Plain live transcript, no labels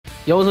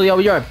Yo,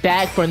 we are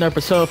back for another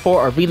Persona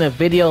 4 Arena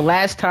video.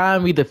 Last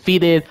time we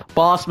defeated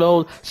Boss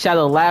Mode,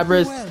 Shadow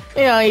Labrys.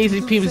 Yeah,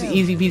 easy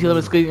peasy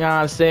lemon squeeze, you know what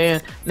I'm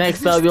saying?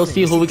 Next up, you'll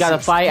see who we gotta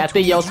fight. I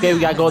think Yosuke,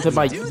 we gotta go to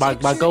my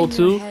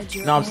go-to,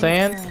 you know what I'm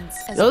saying?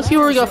 Yo, let's see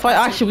who we gotta fight.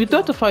 Actually, we do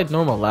have to fight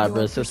normal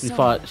Labrys since we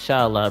fought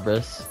Shadow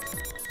Labrys.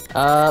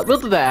 We'll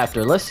do that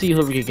after. Let's see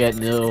who we can get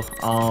new.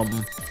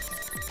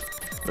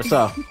 What's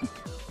up?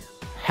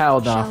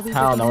 Hell no,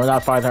 we're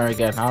not fighting her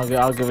again. I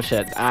don't give a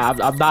shit.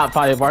 I'm not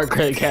fighting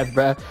Margaret again,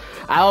 bruh.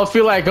 I don't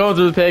feel like going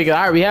through the thing.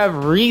 Alright, we have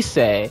Rise.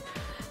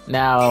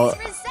 Now,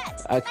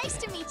 nice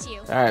to meet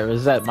you. Alright,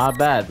 Rosette, my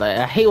bad. Like,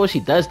 I hate when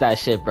she does that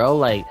shit, bro.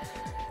 Like,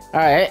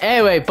 alright,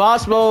 anyway,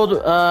 Boss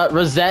Mode,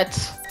 Rosette.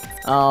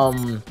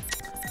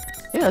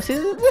 Yeah, see,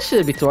 this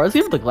should be too hard. Let's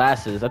give her the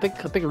glasses. I think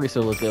Rise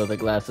will look good with the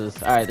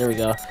glasses. Alright, there we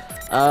go.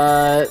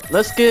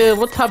 Let's give,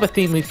 what type of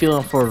theme we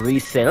feeling for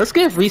Rise? Let's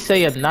give Rise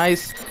a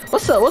nice, I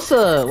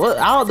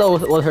don't know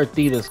what her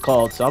theme is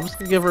called, so I'm just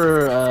gonna give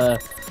her,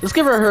 let's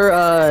give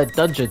her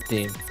dungeon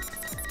theme.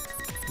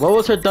 What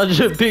was her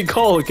dungeon theme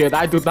called again?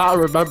 I do not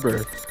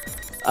remember.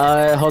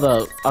 Hold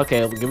up.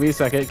 Okay, give me a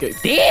second.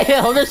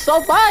 Damn, there's so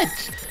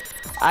much!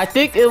 I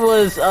think it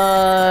was,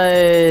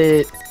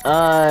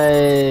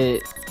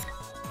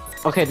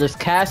 okay, there's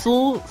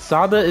Castle,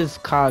 Sada is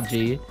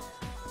Kanji,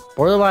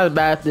 Borderline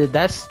Method,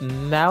 that's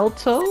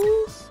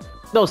Naoto's?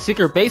 No,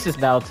 Secret Base is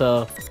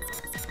Naoto.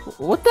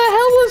 What the hell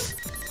was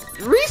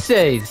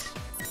Rise's?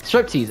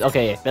 Striptease,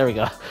 okay, there we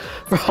go.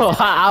 Bro,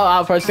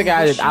 first thing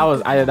I did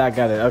not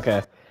get it,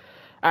 okay.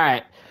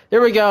 Alright,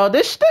 there we go.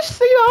 This,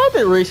 you know, I don't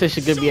think Rise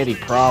should give me any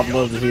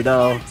problems, you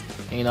know.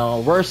 You know,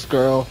 worst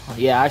girl.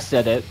 Yeah, I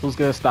said it. Who's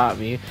gonna stop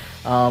me?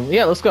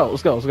 Yeah, let's go.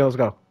 Let's see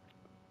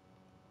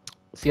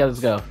how this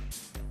go.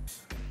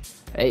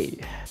 Hey,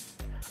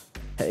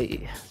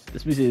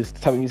 this music is the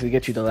type of music to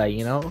get you to, like,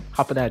 you know,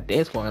 hop in that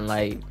dance floor and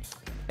like,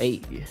 hey.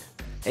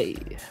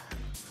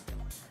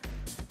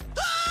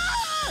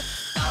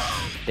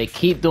 They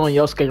keep doing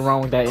Yosuke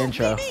wrong with that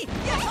intro.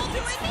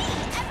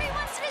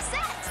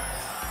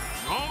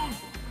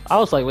 I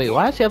was like, wait,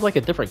 why does she have like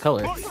a different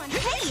color?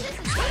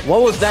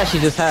 What was that she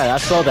just had? I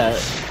saw that.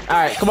 All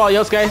right, come on,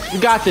 Yosuke,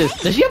 you got this.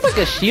 Does she have like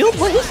a shield?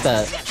 What is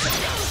that?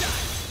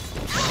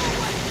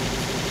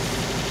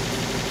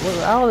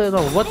 Well, I don't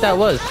know what that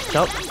was.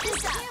 Nope.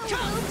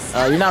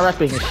 You're not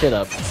wrapping your shit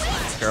up,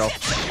 girl.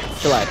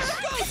 Relax.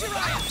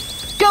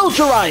 Go,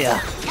 Jiraiya!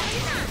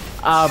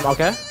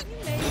 Okay.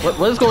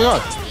 What is going on?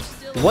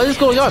 What is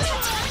going on?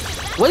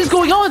 What is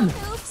going on?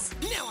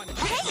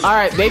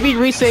 Alright, maybe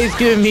Rise is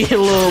giving me a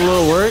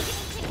little work.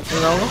 You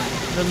know?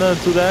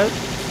 Nothing too bad.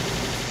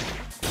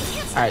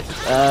 Alright,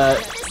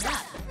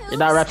 you're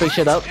not wrapping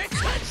shit up.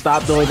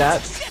 Stop doing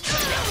that.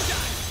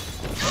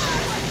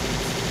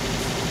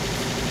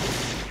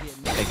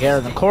 Get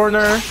in the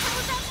corner.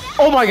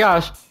 Oh my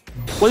gosh!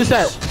 What is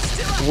that?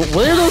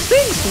 What are those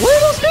things? What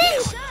are those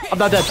things? I'm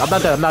not dead.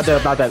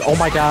 Oh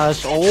my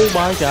gosh!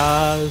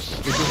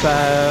 This is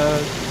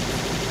bad.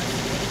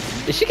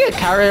 Did she get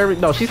carried?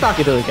 No, she's not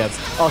gonna do it again.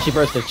 Oh, she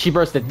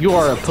bursted. You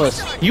are a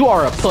puss.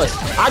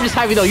 I'm just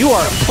happy though. You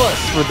are a puss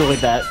for doing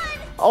that.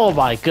 Oh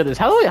my goodness!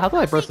 How do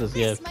I burst this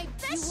again?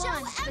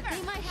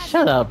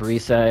 Shut up,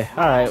 Rise. All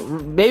right,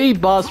 maybe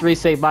Boss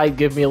Rise might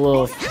give me a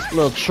little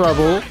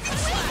trouble.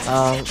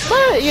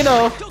 But you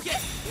know,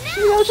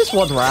 just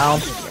one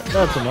round,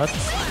 not too much.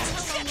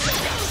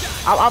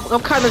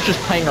 I'm kind of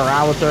just playing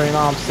around with her, you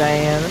know what I'm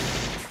saying?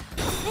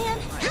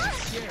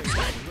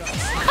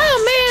 Oh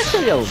man, show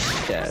your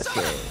ass.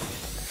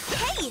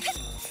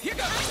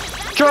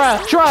 Try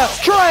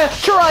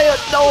it.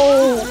 No.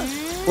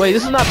 Wait,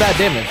 this is not bad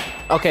damage.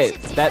 Okay,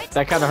 that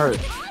kind of hurt.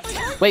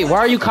 Wait, why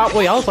are you caught?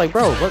 Wait, I was like,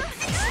 bro, what?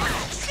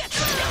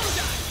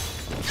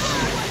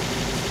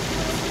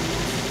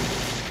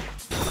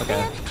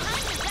 Okay.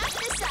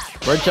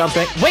 We're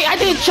jumping. Wait, I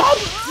didn't jump!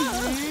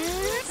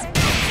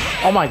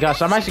 Oh my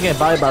gosh, I'm actually getting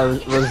bodied by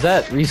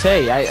Rosette. Rise.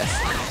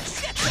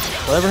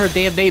 Whatever her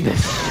damn name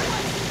is.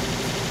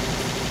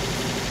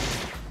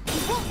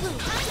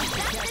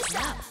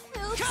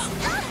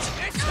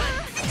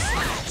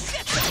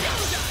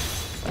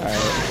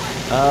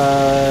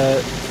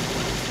 Alright.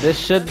 This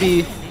should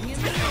be...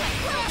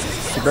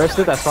 She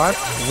bursted, that's fine.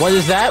 What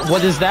is that?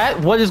 What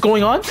is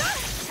going on?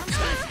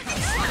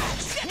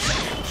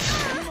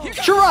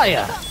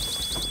 Jiraiya!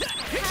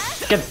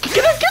 Get her!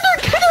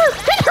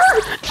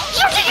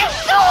 What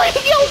are you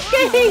doing,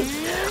 Yosuke?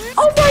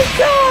 Oh my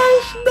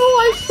gosh! No,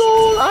 I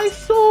sold!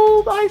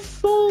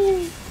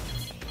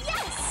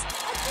 Yes, a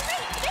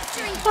great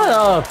victory. Shut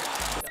up!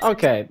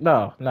 Okay,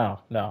 no.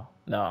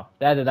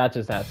 That did not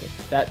just happen.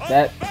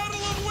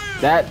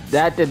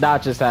 That did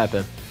not just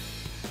happen.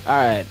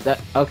 Alright,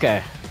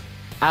 okay.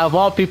 Out of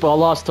all people, I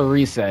lost to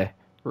Rise.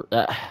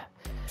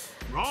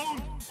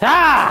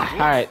 Ah! All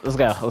right, let's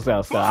go. I'm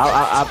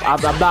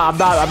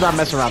not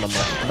messing around no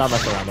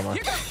more.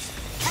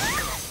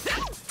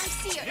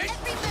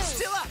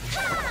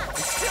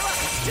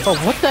 Oh,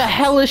 what the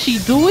hell is she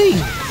doing?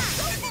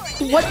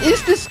 What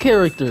is this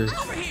character?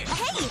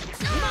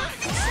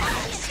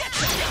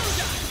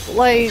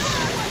 Like,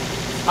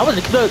 I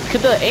wonder,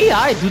 could the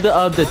AI do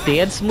the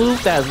dance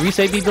move that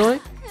Rise be doing?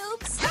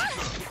 Oops.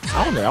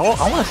 I wonder. I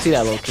want to see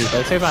that little key, but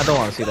at the same time, I don't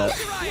want to see that.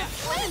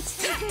 Wait.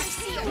 See it.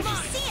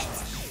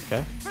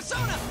 Okay.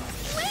 Persona.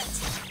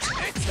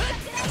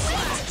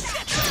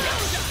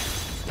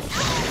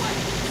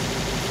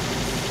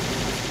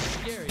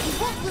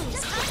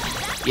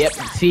 Yep.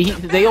 See,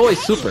 they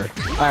always super.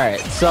 All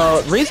right.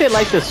 So Rise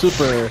likes the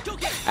super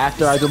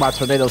after I do my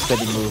tornado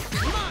spinning move.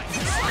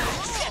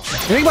 The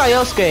thing about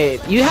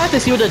Yosuke, you have to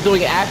see what they're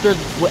doing after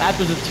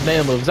the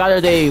tornado moves.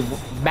 Either they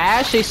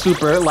mash a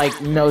super, like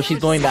she's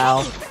doing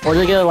now, or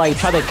they're gonna like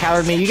try to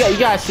counter me. You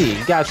gotta see.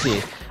 You gotta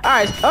see.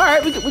 All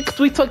right.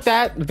 We took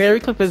that very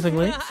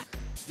convincingly.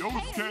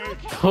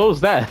 What was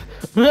that?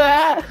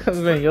 Man,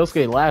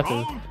 Yosuke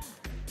laughing.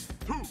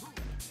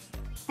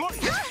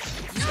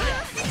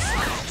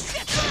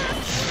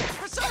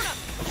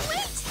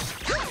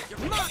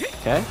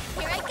 Okay.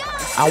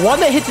 I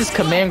want to hit this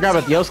command grab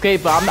with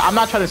Yosuke, but I'm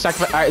not trying to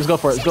sacrifice. All right, let's go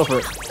for it. Let's go for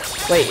it.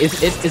 Wait,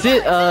 is it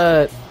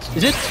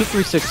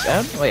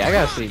 236M? Wait, I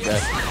gotta see,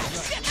 guys.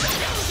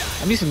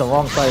 I'm using the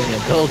wrong fighting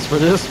builds for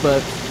this,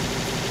 but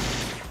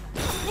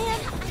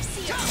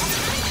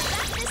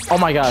oh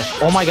my gosh,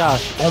 oh my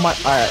gosh, oh my.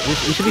 All right, we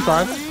should be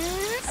fine.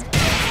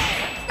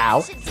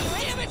 Ow!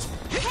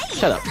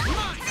 Shut up.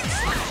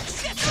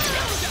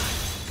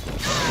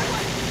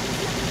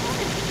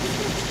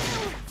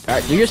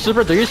 Alright, do your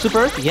super, do your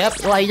super.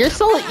 Yep, like you're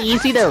so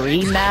easy to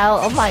read now.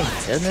 Oh my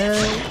goodness,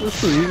 that's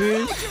so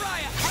easy.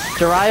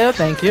 Jiraiya,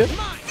 thank you.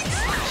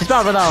 She's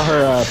about to run out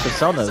her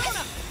personas.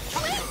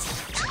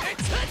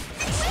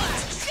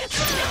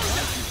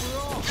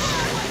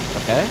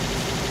 Okay.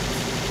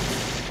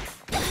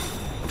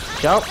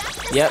 Jump.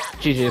 Yep,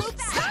 GG's.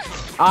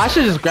 Oh, I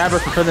should just grab her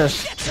for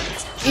finish.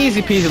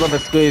 Easy peasy, lemon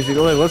squeezy.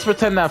 Look, let's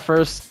pretend that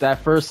first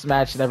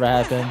match never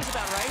happened.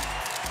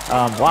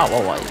 Wow,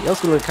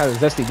 Yosuke looked kind of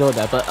zesty doing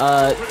that, but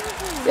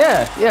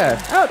yeah,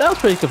 that was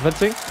pretty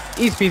convincing.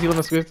 Easy peasy,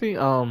 lemon squeezy.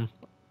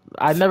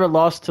 I never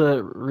lost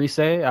to Rise,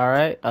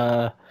 alright,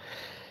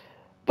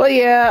 but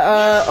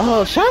yeah,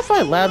 oh, should I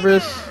fight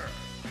Labrys?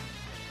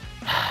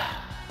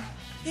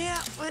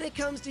 Yeah, when it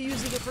comes to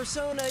using a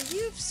persona,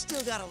 you've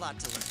still got a lot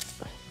to learn.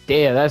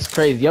 Damn, that's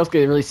crazy.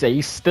 Yosuke really said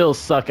you still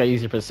suck at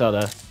using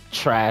persona.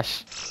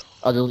 Trash.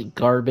 Utterly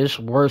garbage.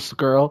 Worst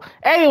girl.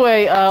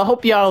 Anyway,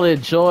 hope y'all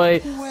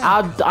enjoy.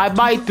 I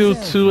might do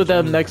 2 of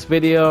them next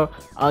video.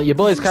 Your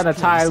boy's kind of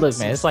tired. Look,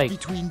 man, it's like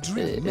it's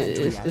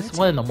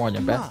 1 in the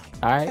morning, bro. All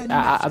right,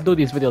 I do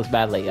these videos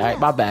badly. All right,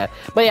 my bad.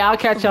 But yeah, I'll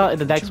catch y'all in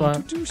the next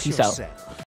one. Peace out.